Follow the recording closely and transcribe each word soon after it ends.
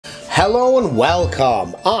Hello and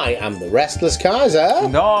welcome. I am the Restless Kaiser.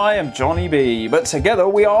 And I am Johnny B. But together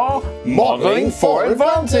we are Modelling for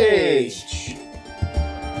Advantage.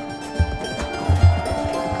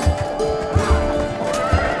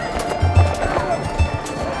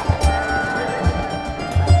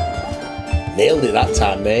 Nailed it that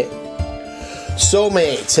time, mate. So,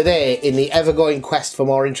 mate, today in the ever-going quest for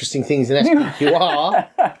more interesting things in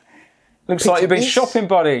SPQR... Looks like you've been shopping,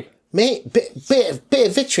 buddy. Mate, bit of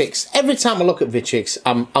Victrix. Every time I look at Victrix,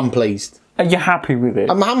 I'm pleased. Are you happy with it?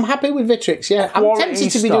 I'm happy with Victrix, yeah. Quality I'm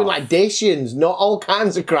tempted to be doing like Dacians, not all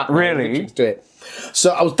kinds of crap. Really? Victrix to it.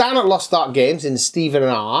 So I was down at Lost Ark Games in Stephen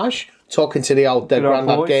and Arge, talking to the old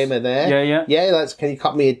Grandad gamer there. Yeah, can you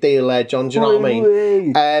cut me a deal there, John? Do you know what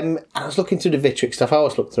I mean? I was looking through the Victrix stuff. I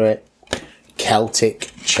always look through it. Celtic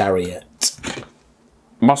Chariot.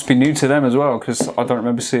 Must be new to them as well, because I don't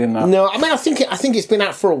remember seeing that. No, I mean I think it's been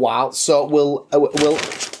out for a while, so we'll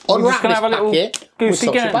unwrap this packet.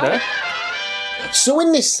 Goosey gander. So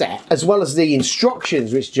in this set, as well as the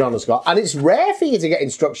instructions which John has got, and it's rare for you to get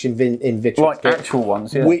instructions in Victrix, like actual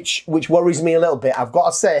ones, yeah. Which worries me a little bit. I've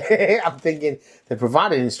got to say, I'm thinking they're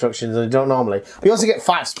providing instructions and they don't normally. We also get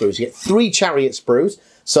 5 sprues. You get 3 chariot sprues.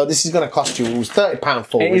 So this is going to cost you £30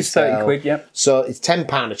 full. It is 30 quid, yeah. So it's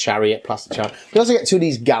 £10 a chariot plus the chariot. You also get 2 of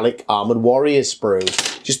these Gallic Armoured Warrior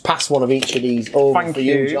sprues. Just pass one of each of these over for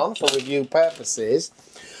you, John, for review purposes.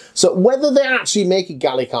 So whether they actually make a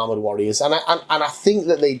Gallic Armoured Warriors, and I think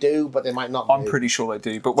that they do, but they might not do. I'm pretty sure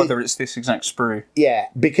they do, but whether it's this exact sprue. Yeah,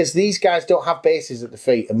 because these guys don't have bases at the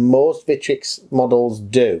feet, and most Victrix models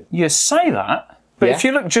do. You say that, but if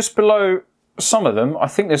you look just below some of them, I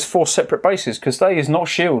think there's 4 separate bases, because they is not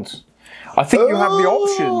shields. I think you have the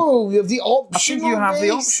option. Oh, you have the option. I think you have the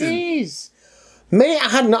option. Mate, I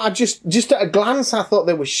had not. I just at a glance, I thought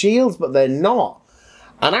they were shields, but they're not.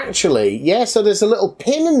 And actually, yeah, so there's a little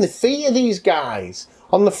pin in the feet of these guys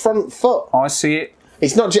on the front foot. I see it.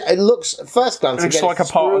 It's not just, it looks, at first glance, it looks like a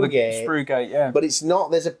part of the sprue gate, yeah. But it's not.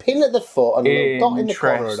 There's a pin at the foot and a little dot in the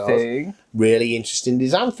corner of those. Really interesting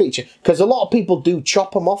design feature. Because a lot of people do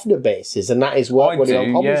chop them off the bases, and that is what the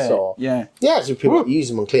old hobby saw. Yeah. Yeah, so people use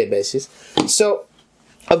them on clear bases. So,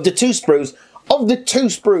 of the 2 sprues, of the 2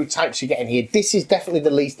 sprue types you get in here, this is definitely the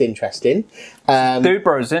least interesting. Dude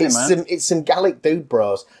bros, isn't it, man? It's some Gallic dude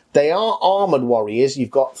bros. They are armoured warriors.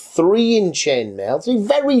 You've got 3 in chainmail. 3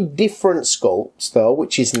 very different sculpts, though,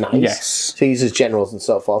 which is nice. Yes. To use as generals and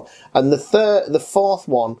so forth. And the 4th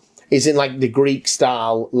one is in like the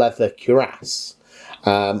Greek-style leather cuirass,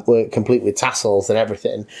 complete with tassels and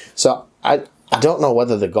everything. So I don't know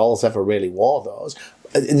whether the Gauls ever really wore those.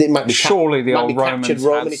 It might be surely the old Romans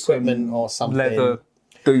Roman equipment or something. Leather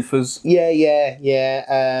doofers.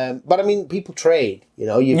 Yeah. But I mean, people trade. You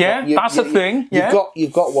know. That's a thing.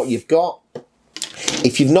 You've got what you've got.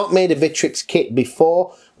 If you've not made a Victrix kit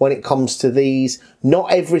before, when it comes to these,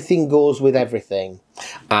 not everything goes with everything.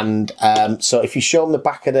 And so if you show them the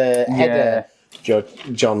back of the header,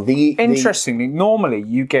 John, interestingly, normally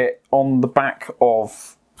you get on the back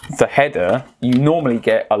of the header, you normally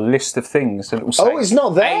get a list of things, and it will say, it's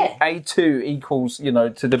not there. A2 equals, to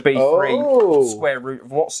the B3 square root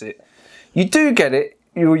of what's it. You do get it.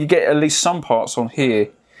 You get at least some parts on here,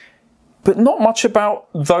 but not much about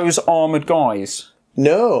those armoured guys.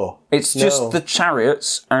 No. It's just the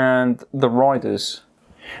chariots and the riders.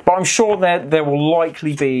 But I'm sure there will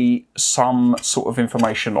likely be some sort of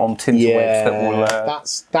information on Tinterwebs that will.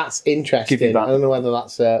 That's interesting. Give you that. I don't know whether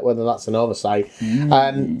that's an oversight.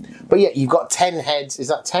 But yeah, you've got 10 heads. Is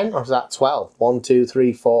that 10 or is that 12? 1, 2,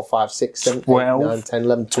 3, 4, 5, 6, 7, 8, 9, 10,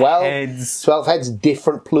 11, 12 heads. 12 heads.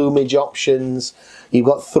 Different plumage options. You've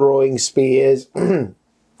got throwing spears,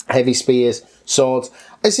 heavy spears, swords.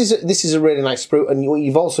 This is a really nice sprue, and what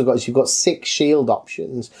you've also got is you've got 6 shield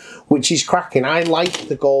options, which is cracking. I like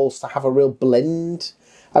the Gauls to have a real blend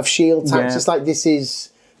of shield types. It's like this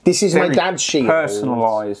is my dad's shield,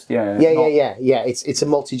 personalised. Yeah. It's a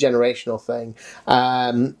multi-generational thing,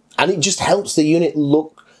 and it just helps the unit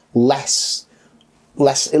look less.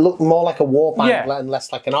 It looked more like a warband and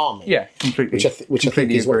less like an army. Yeah, completely. Which I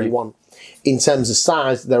think is what you want. In terms of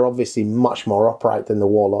size, they're obviously much more upright than the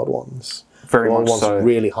warlord ones. Very much so.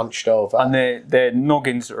 Really hunched over. And their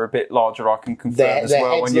noggins are a bit larger, I can confirm as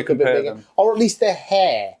well, when you compare them. Or at least their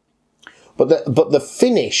hair. But the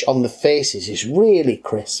finish on the faces is really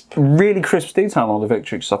crisp. Really crisp detail on the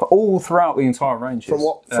Victrix stuff, all throughout the entire range. From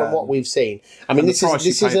what we've seen. I mean, this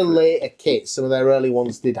is a later kit. Some of their early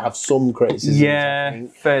ones did have some criticisms. Yeah,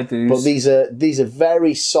 fair dues. But these are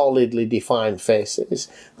very solidly defined faces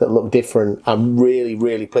that look different. I'm really,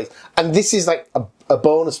 really pleased. And this is like a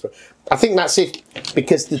bonus. I think that's it,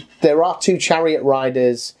 because there are 2 chariot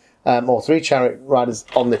riders or 3 chariot riders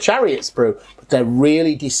on the chariot sprue, but they're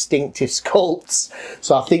really distinctive sculpts.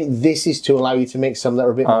 So I think this is to allow you to make some that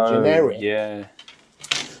are a bit more generic. Yeah.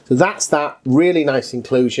 So that's that really nice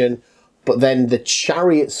inclusion. But then the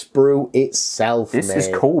chariot sprue itself, This is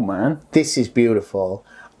cool, man. This is beautiful.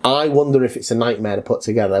 I wonder if it's a nightmare to put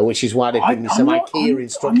together, which is why they've given me some IKEA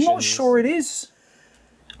instructions. I'm not sure it is.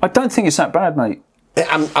 I don't think it's that bad, mate.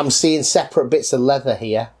 I'm seeing separate bits of leather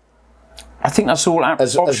here. I think that's all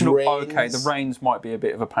optional. As Okay, the reins might be a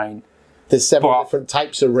bit of a pain. There's several different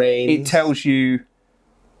types of reins. It tells you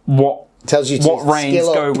what reins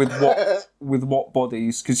go with what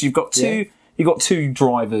bodies, because you've got two. Yeah. You've got 2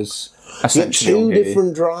 drivers, essentially. 2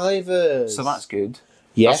 different drivers. So that's good.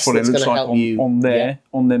 Yes, that's what it looks like on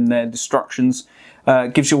their instructions.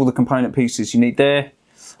 Gives you all the component pieces you need there.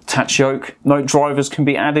 Attach yoke. Note drivers can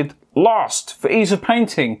be added last for ease of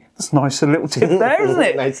painting. That's a nice little tip there, isn't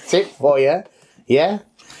it? Nice tip for you. Yeah.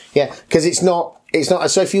 Yeah, because it's not.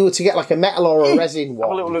 So if you were to get like a metal or a resin one,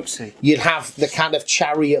 have a little look-see. You'd have the kind of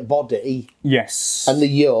chariot body. Yes. And the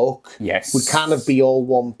yoke. Yes. Would kind of be all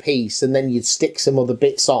one piece, and then you'd stick some other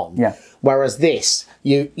bits on. Yeah. Whereas this,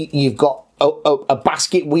 you've got a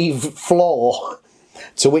basket weave floor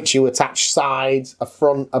to which you attach sides, a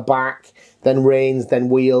front, a back, then reins, then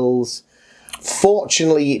wheels.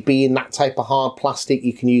 Fortunately, it being that type of hard plastic,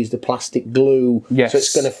 you can use the plastic glue, so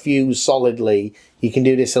it's going to fuse solidly. You can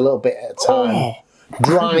do this a little bit at a time.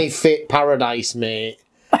 Dry fit paradise, mate.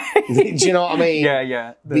 Do you know what I mean? Yeah,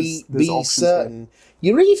 yeah. Be certain. There.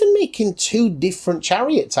 You're even making 2 different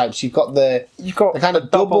chariot types. You've got the kind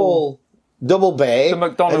of double bay, the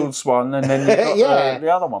McDonald's one, and then you've got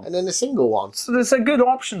the other one, and then the single one. So there's some good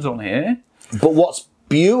options on here. But what's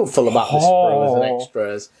beautiful about the sprues and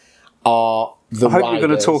extras are the riders. I hope you're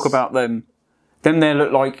going to talk about them. Them there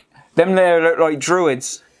look like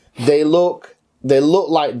druids. They look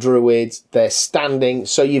like druids. They're standing.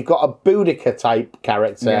 So you've got a Boudica type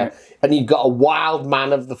character, and you've got a wild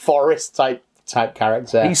man of the forest type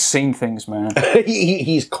character. He's seen things, man.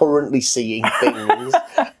 He's currently seeing things.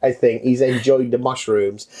 I think he's enjoyed the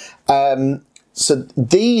mushrooms. So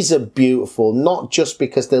these are beautiful, not just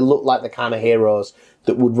because they look like the kind of heroes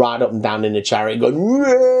that would ride up and down in a chariot going,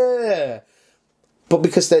 "Rah!" But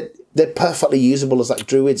because they're perfectly usable as like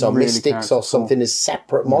druids or mystics or something as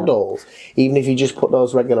separate models. Even if you just put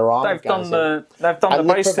those regular armored guys in. They've done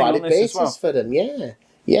the base thing on this as well. For them,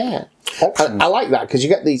 yeah. I like that because you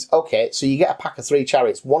get these. Okay, so you get a pack of 3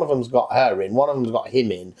 chariots. One of them's got her in. One of them's got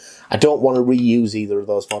him in. I don't want to reuse either of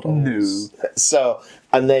those models. No. So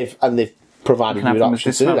and they've provided you with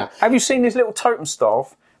options to do that. Have you seen this little totem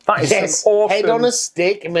staff? That is some awesome. Head on a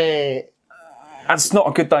stick, mate. That's not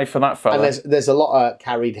a good day for that fella. And there's a lot of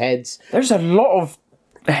carried heads. There's a lot of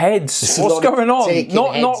heads. What's going on?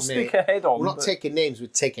 Not stick a head on. We're not taking names, we're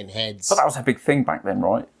taking heads. But that was a big thing back then,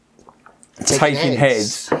 right? Taking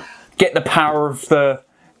heads. Get the power of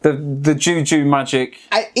the juju magic.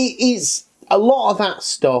 It is a lot of that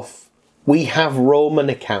stuff. We have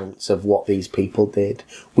Roman accounts of what these people did.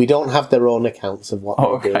 We don't have their own accounts of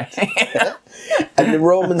what they did. And the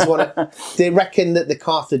Romans they reckon that the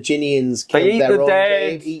Carthaginians killed their own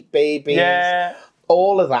dead, eat babies,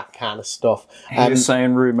 all of that kind of stuff. You're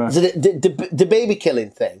saying rumour. The baby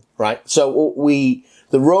killing thing, right? So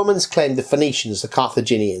the Romans claimed the Phoenicians, the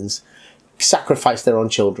Carthaginians, sacrificed their own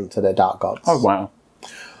children to their dark gods. Oh, wow.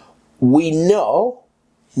 We know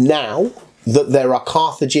now that there are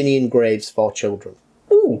Carthaginian graves for children.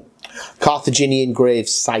 Ooh. Carthaginian grave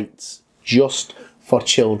sites just for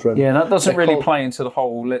children. Yeah, that doesn't really play into the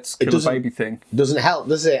whole let's kill a baby thing. Doesn't help,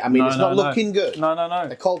 does it? I mean, it's not looking good. No.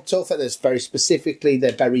 They're called Tophetes very specifically.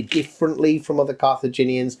 They're very differently from other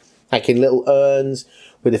Carthaginians, like in little urns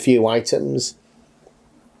with a few items.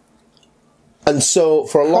 And so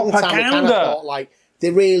for a long time, we kind of thought, like, they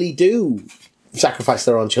really do sacrifice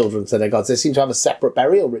their own children to their gods. They seem to have a separate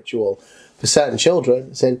burial ritual for certain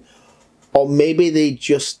children, saying, or maybe they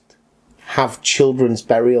just have children's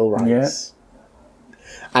burial rites. Yeah.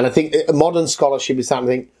 And I think modern scholarship is starting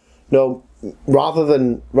to think, no, rather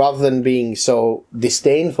than being so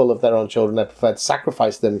disdainful of their own children, they prefer to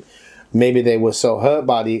sacrifice them. Maybe they were so hurt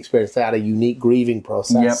by the experience they had a unique grieving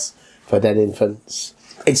process for dead infants.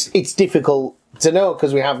 It's difficult to know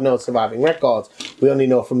because we have no surviving records. We only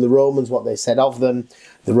know from the Romans what they said of them.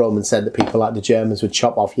 The Romans said that people like the Germans would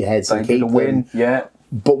chop off your heads and keep them. Yeah.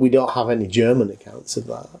 But we don't have any German accounts of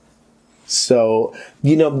that. So,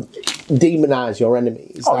 demonise your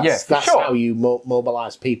enemies. That's how you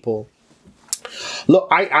mobilise people. Look,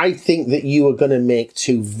 I think that you are going to make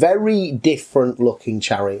 2 very different looking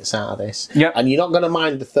chariots out of this. Yep. And you're not going to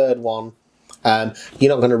mind the third one. You're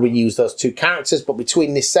not going to reuse those two characters, but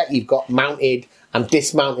between this set, you've got mounted and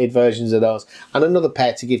dismounted versions of those, and another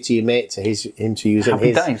pair to give to your mate to him to use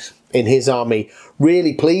in his army.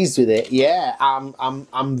 Really pleased with it. Yeah,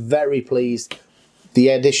 I'm very pleased. The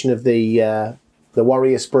addition of the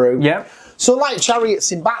warrior sprue. Yeah. So like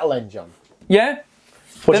chariots in battle, then, John. Yeah.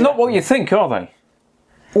 They're not what you think, are they?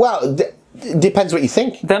 Well, depends what you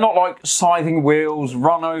think. They're not like scything wheels,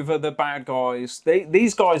 run over the bad guys.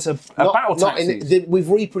 These guys are battle taxis.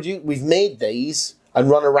 We've made these and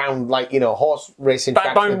run around like, you know, horse racing.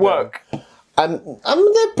 That don't work.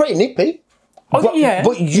 They're pretty nippy. Oh,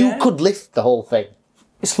 but you could lift the whole thing.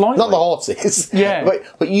 It's like not the horses. Yeah.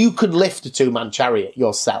 But you could lift a 2-man chariot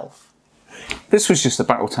yourself. This was just a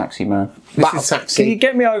battle taxi, man. Taxi. Can you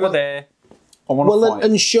get me over there? I want to fight.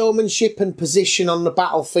 And showmanship and position on the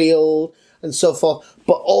battlefield and so forth.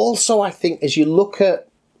 But also, I think, as you look at,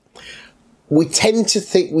 we tend to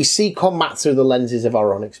think, we see combat through the lenses of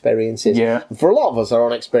our own experiences. Yeah. And for a lot of us, our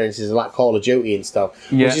own experiences are like Call of Duty and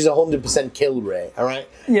stuff, which is 100% kill rate, all right?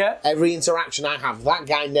 Yeah. Every interaction I have, that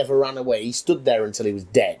guy never ran away. He stood there until he was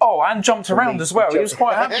dead. Oh, and jumped around as well. He was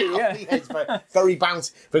quite happy, yeah. It's very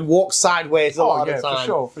bouncy. He walks sideways a lot of the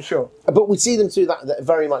time. For sure. But we see them through that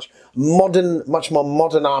very much much more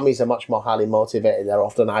modern armies are much more highly motivated. They're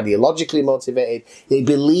often ideologically motivated. They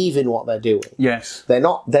believe in what they're doing. Yes. They're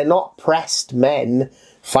not pressed men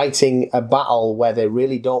fighting a battle where they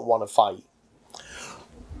really don't want to fight.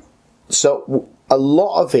 So a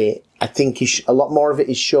lot of it, I think, a lot more of it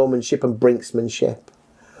is showmanship and brinksmanship.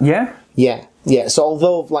 Yeah? Yeah, yeah. So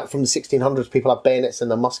although, like, from the 1600s, people have bayonets and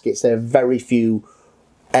their muskets, there are very few,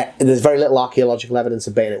 there's very little archaeological evidence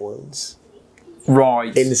of bayonet wounds.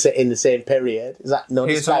 Right. In the same period. Is that no?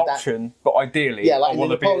 Here's an option, but ideally, like I want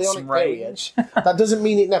to be at some range. That doesn't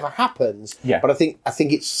mean it never happens. Yeah. But I think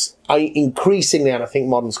it's increasingly, and I think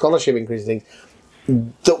modern scholarship increasingly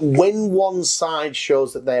thinks that when one side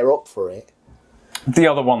shows that they're up for it, the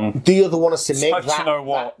other one has to make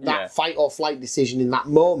that fight or flight decision in that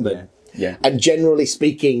moment. Yeah. And generally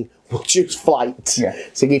speaking, will choose flight. Yeah.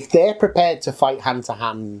 So if they're prepared to fight hand to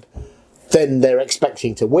hand, then they're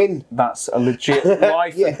expecting to win. That's a legit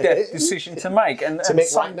life and death decision to make, and to make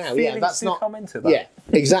right now. Yeah, that's not come into that. Yeah,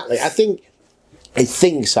 exactly. I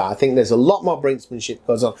think so. I think there's a lot more brinksmanship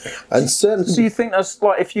goes on, and certainly. So you think that's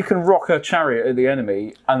like if you can rock a chariot at the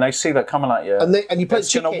enemy and they see that coming at you, and you play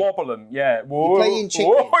it's going to wobble them. Yeah, you play in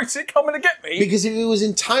chicken. Whoa, is it coming to get me? Because if it was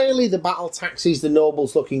entirely the battle taxis, the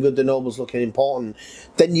nobles looking good, the nobles looking important,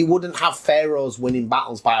 then you wouldn't have pharaohs winning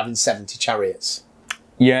battles by having 70 chariots.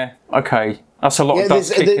 Yeah, okay. That's a lot of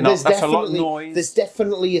dust kicking up. That's a lot of noise. There's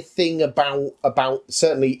definitely a thing about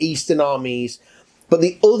certainly Eastern armies. But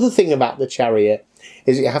the other thing about the chariot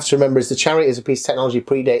is you have to remember is the chariot as a piece of technology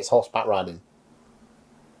predates horseback riding.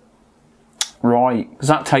 Right, because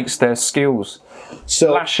that takes their skills.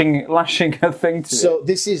 So lashing a thing to it. So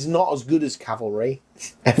this is not as good as cavalry.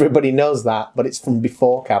 Everybody knows that, but it's from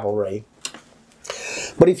before cavalry.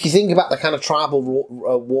 But if you think about the kind of tribal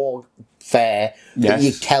warfare that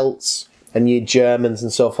your Celts and your Germans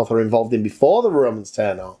and so forth are involved in before the Romans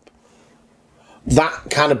turn up, that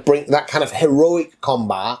kind of heroic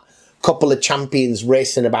combat, couple of champions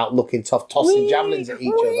racing about looking tough, tossing javelins at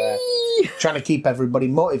each other, trying to keep everybody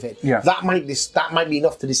motivated. Yeah. That might be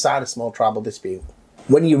enough to decide a small tribal dispute.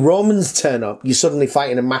 When your Romans turn up, you're suddenly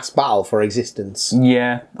fighting a mass battle for existence.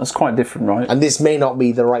 Yeah, that's quite different, right? And this may not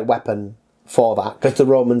be the right weapon for that, because the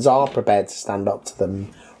Romans are prepared to stand up to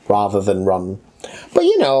them rather than run. But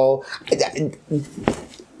you know,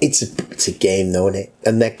 it's a game though, isn't it?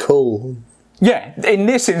 And they're cool. Yeah, in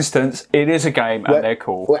this instance, it is a game and they're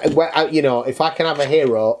cool. You know, if I can have a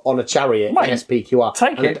hero on a chariot in SPQR,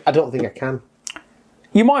 take it. I don't think I can.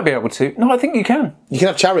 You might be able to. No, I think you can. You can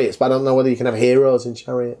have chariots, but I don't know whether you can have heroes in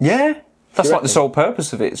chariots. Yeah, that's like the sole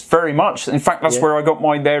purpose of it. It's very much. In fact, that's where I got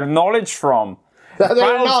their knowledge from.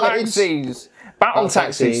 Battle taxis. Battle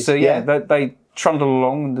taxis. So yeah, they trundle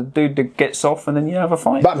along and the dude gets off and then you have a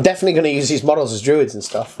fight. But I'm definitely going to use these models as druids and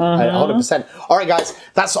stuff. 100%. Alright guys,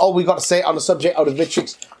 that's all we've got to say on the subject of the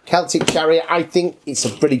Victrix Celtic Chariot. I think it's a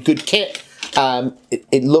pretty good kit.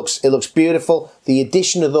 It looks beautiful. The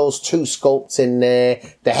addition of those two sculpts in there,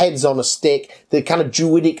 the heads on a stick, the kind of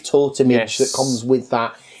druidic totemage that comes with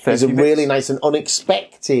that is a really nice and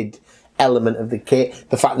unexpected element of the kit.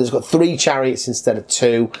 The fact that it's got 3 chariots instead of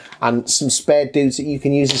 2 and some spare dudes that you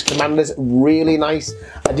can use as commanders. Really nice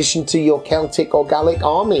addition to your Celtic or Gallic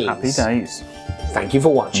armies. Happy days. Thank you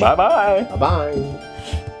for watching. Bye bye. Bye bye.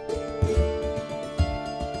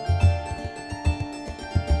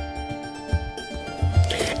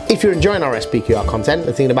 If you're enjoying our SPQR content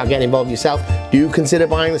and thinking about getting involved yourself, do consider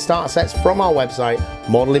buying the starter sets from our website,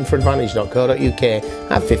 modelingforadvantage.co.uk,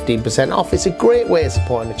 at 15% off. It's a great way of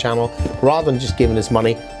supporting the channel. Rather than just giving us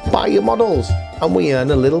money, buy your models and we earn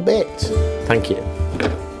a little bit. Thank you.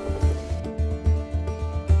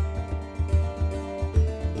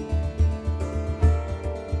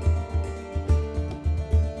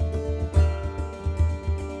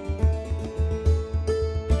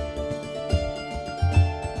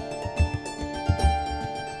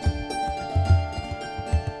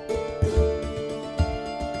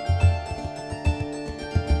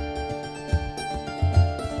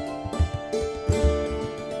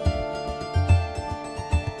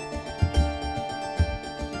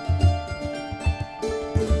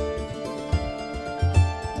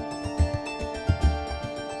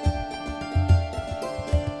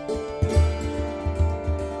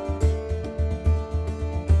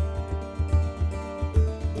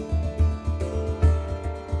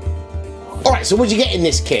 Alright, so what do you get in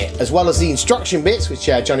this kit? As well as the instruction bits, which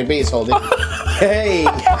Johnny B is holding. Hey!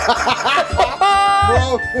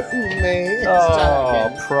 Pro, mate. Oh,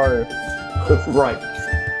 pro. Right.